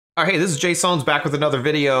All right, hey, this is JSon's back with another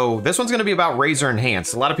video. This one's going to be about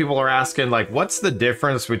RazorEnhanced. A lot of people are asking, like, what's the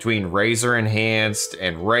difference between RazorEnhanced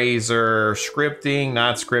and Razor, scripting,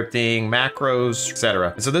 not scripting, macros,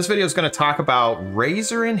 etc. So this video is going to talk about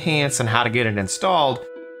RazorEnhanced and how to get it installed.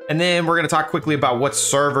 And then we're going to talk quickly about what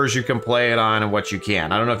servers you can play it on and what you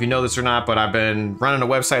can. I don't know if you know this or not, but I've been running a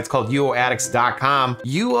website. It's called uoaddicts.com.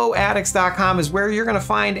 uoaddicts.com is where you're going to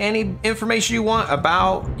find any information you want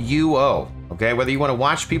about UO. Okay, whether you want to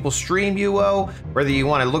watch people stream UO, whether you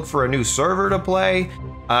want to look for a new server to play,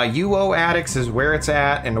 UO Addicts is where it's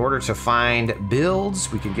at in order to find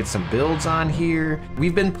builds. We can get some builds on here.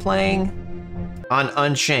 We've been playing on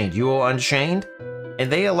Unchained, UO Unchained,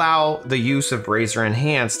 and they allow the use of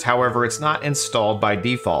RazorEnhanced. However, it's not installed by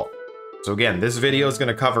default. So again, this video is going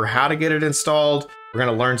to cover how to get it installed. We're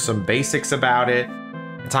going to learn some basics about it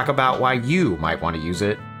and talk about why you might want to use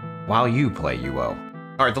it while you play UO.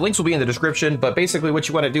 All right, the links will be in the description, but basically what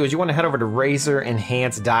you want to do is you want to head over to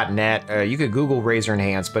RazorEnhanced.net. You could Google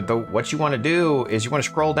RazorEnhanced, but what you want to do is you want to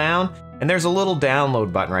scroll down, and there's a little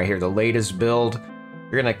download button right here, the latest build.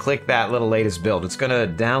 You're going to click that little latest build. It's going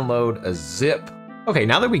to download a zip. Okay,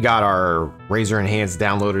 now that we got our RazorEnhanced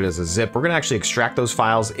downloaded as a zip, we're going to actually extract those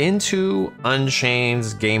files into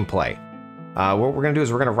Unchained's gameplay. What we're going to do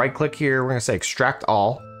is we're going to right-click here. We're going to say Extract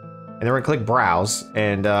All. And then we're gonna click Browse,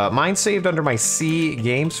 and mine's saved under my C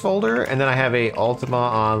Games folder, and then I have a Ultima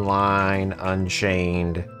Online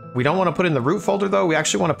Unchained. We don't want to put in the root folder though, we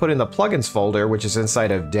actually want to put in the plugins folder, which is inside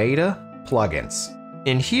of Data Plugins.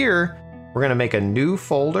 In here, we're gonna make a new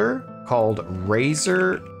folder called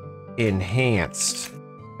RazorEnhanced.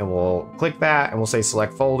 And we'll click that and we'll say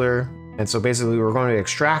select folder. And so basically we're going to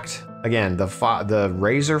extract, again, the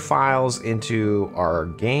Razor files into our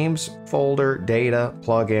games folder, data,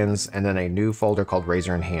 plugins, and then a new folder called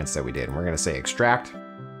RazorEnhanced that we did. And we're going to say extract.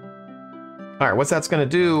 All right, what that's going to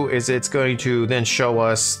do is it's going to then show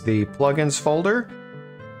us the plugins folder.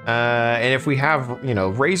 And if we have, you know,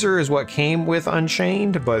 Razor is what came with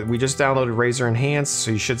Unchained, but we just downloaded RazorEnhanced, so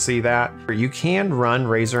you should see that. You can run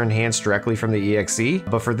RazorEnhanced directly from the exe,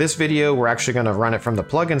 but for this video, we're actually going to run it from the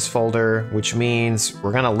plugins folder, which means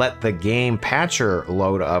we're going to let the game patcher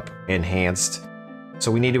load up Enhanced.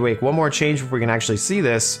 So we need to make one more change before we can actually see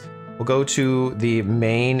this. We'll go to the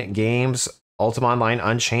main games Ultima Online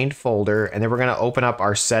Unchained folder, and then we're going to open up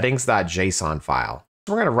our settings.json file.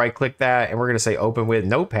 We're going to right click that and we're going to say open with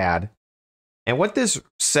Notepad. And what this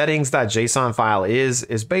settings.json file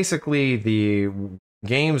is basically the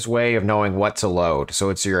game's way of knowing what to load. So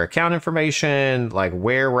it's your account information, like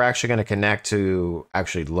where we're actually going to connect to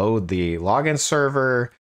actually load the login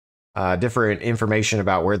server, different information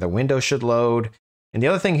about where the window should load. And the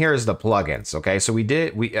other thing here is the plugins. Okay, so I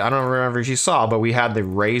don't remember if you saw, but we had the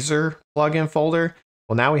Razor plugin folder.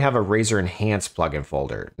 Well, now we have a RazorEnhanced plugin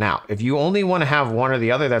folder. Now, if you only want to have one or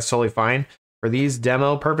the other, that's totally fine. For these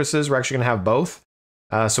demo purposes, we're actually going to have both.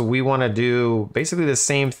 So we want to do basically the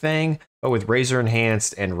same thing, but with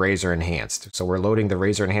RazorEnhanced and RazorEnhanced. So we're loading the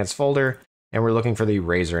RazorEnhanced folder, and we're looking for the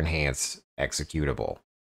RazorEnhanced executable.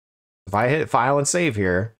 If I hit File and Save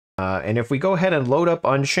here, and if we go ahead and load up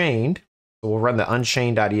Unchained, so we'll run the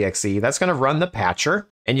Unchained.exe, that's going to run the patcher.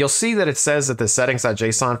 And you'll see that it says that the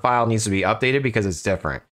settings.json file needs to be updated because it's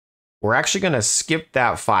different. We're actually going to skip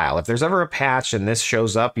that file. If there's ever a patch and this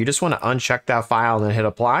shows up, you just want to uncheck that file and then hit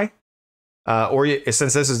apply.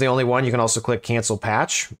 Since this is the only one, you can also click cancel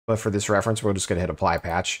patch. But for this reference, we're just going to hit apply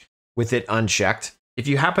patch with it unchecked. If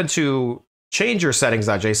you happen to change your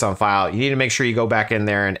settings.json file, you need to make sure you go back in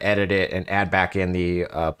there and edit it and add back in the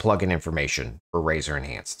plugin information for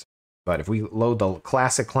RazorEnhanced. But if we load the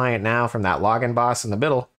classic client now from that login box in the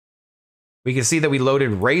middle, we can see that we loaded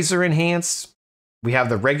RazorEnhanced. We have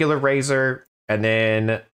the regular Razor, and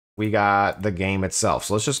then we got the game itself.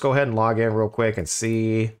 So let's just go ahead and log in real quick and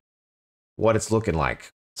see what it's looking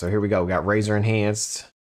like. So here we go. We got RazorEnhanced.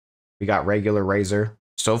 We got regular Razor.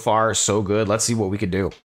 So far, so good. Let's see what we could do.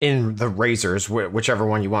 In the Razors, whichever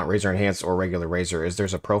one you want, RazorEnhanced or regular Razor,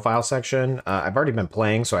 there's a profile section. I've already been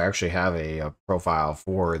playing, so I actually have a profile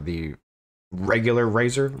for the regular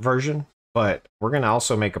Razor version, but we're going to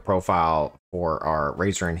also make a profile for our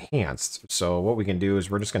RazorEnhanced. So what we can do is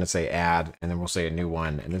we're just going to say add, and then we'll say a new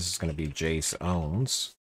one, and this is going to be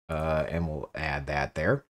JSon's, and we'll add that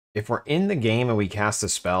there. If we're in the game and we cast a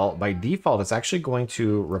spell, by default, it's actually going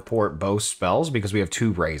to report both spells because we have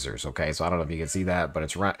two Razors, okay? So I don't know if you can see that, but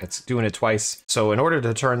it's doing it twice. So in order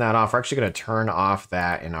to turn that off, we're actually going to turn off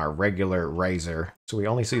that in our regular Razor. So we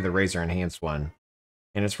only see the RazorEnhanced one.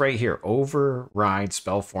 And it's right here, override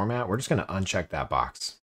spell format. We're just going to uncheck that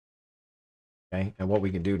box. Okay, and what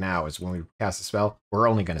we can do now is when we cast a spell, we're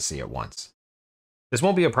only going to see it once. This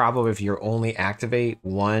won't be a problem if you only activate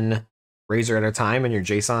one Razor at a time in your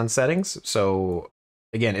JSON settings. So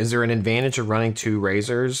again, is there an advantage of running 2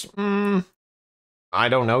 Razors? I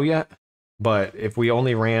don't know yet. But if we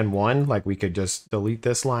only ran one, like we could just delete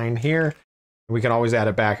this line here. We can always add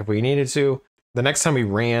it back if we needed to. The next time we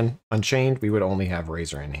ran Unchained, we would only have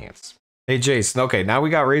RazorEnhanced. Hey Jason, okay, now we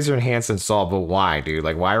got RazorEnhanced installed, but why, dude?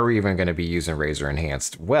 Like, why are we even going to be using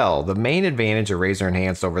RazorEnhanced? Well, the main advantage of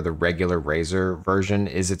RazorEnhanced over the regular Razor version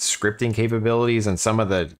is its scripting capabilities and some of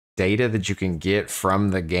the data that you can get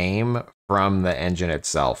from the game from the engine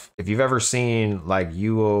itself. If you've ever seen like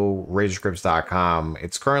razorscripts.com,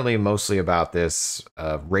 it's currently mostly about this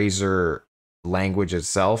Razor language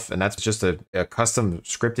itself, and that's just a custom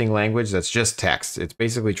scripting language that's just text. It's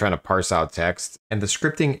basically trying to parse out text, and the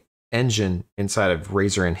scripting engine inside of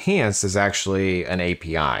RazorEnhanced is actually an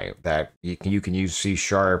API that you can use C#,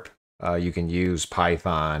 you can use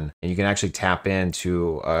Python, and you can actually tap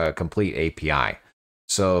into a complete API.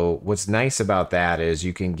 So what's nice about that is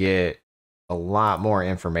you can get a lot more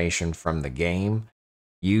information from the game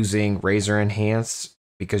using RazorEnhanced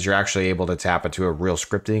because you're actually able to tap into a real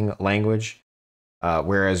scripting language.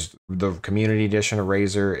 Whereas the community edition of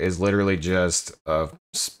Razor is literally just a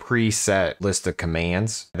preset list of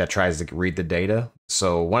commands that tries to read the data.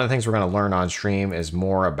 So one of the things we're going to learn on stream is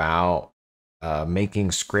more about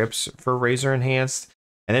making scripts for RazorEnhanced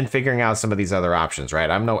and then figuring out some of these other options,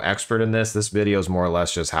 right? I'm no expert in this. This video is more or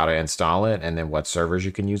less just how to install it and then what servers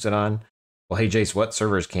you can use it on. Well, hey, Jace, what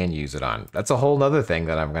servers can you use it on? That's a whole nother thing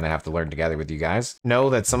that I'm going to have to learn together with you guys. Know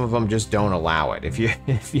that some of them just don't allow it. If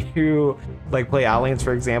you like play Alliance,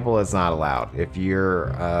 for example, it's not allowed. If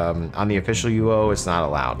you're on the official UO, it's not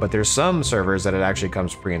allowed. But there's some servers that it actually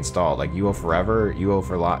comes pre-installed, like UO Forever,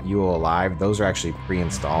 UO Alive. Those are actually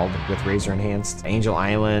pre-installed with RazorEnhanced. Angel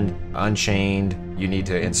Island, Unchained, you need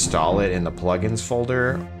to install it in the plugins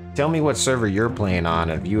folder. Tell me what server you're playing on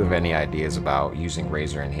and if you have any ideas about using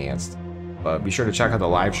RazorEnhanced. But be sure to check out the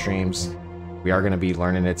live streams. We are going to be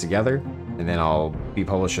learning it together, and then I'll be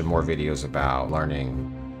publishing more videos about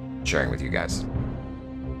learning, sharing with you guys.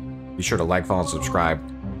 Be sure to like, follow, and subscribe.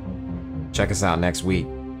 Check us out next week.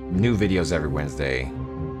 New videos every Wednesday.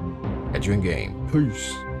 Catch you in game.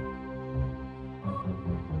 Peace.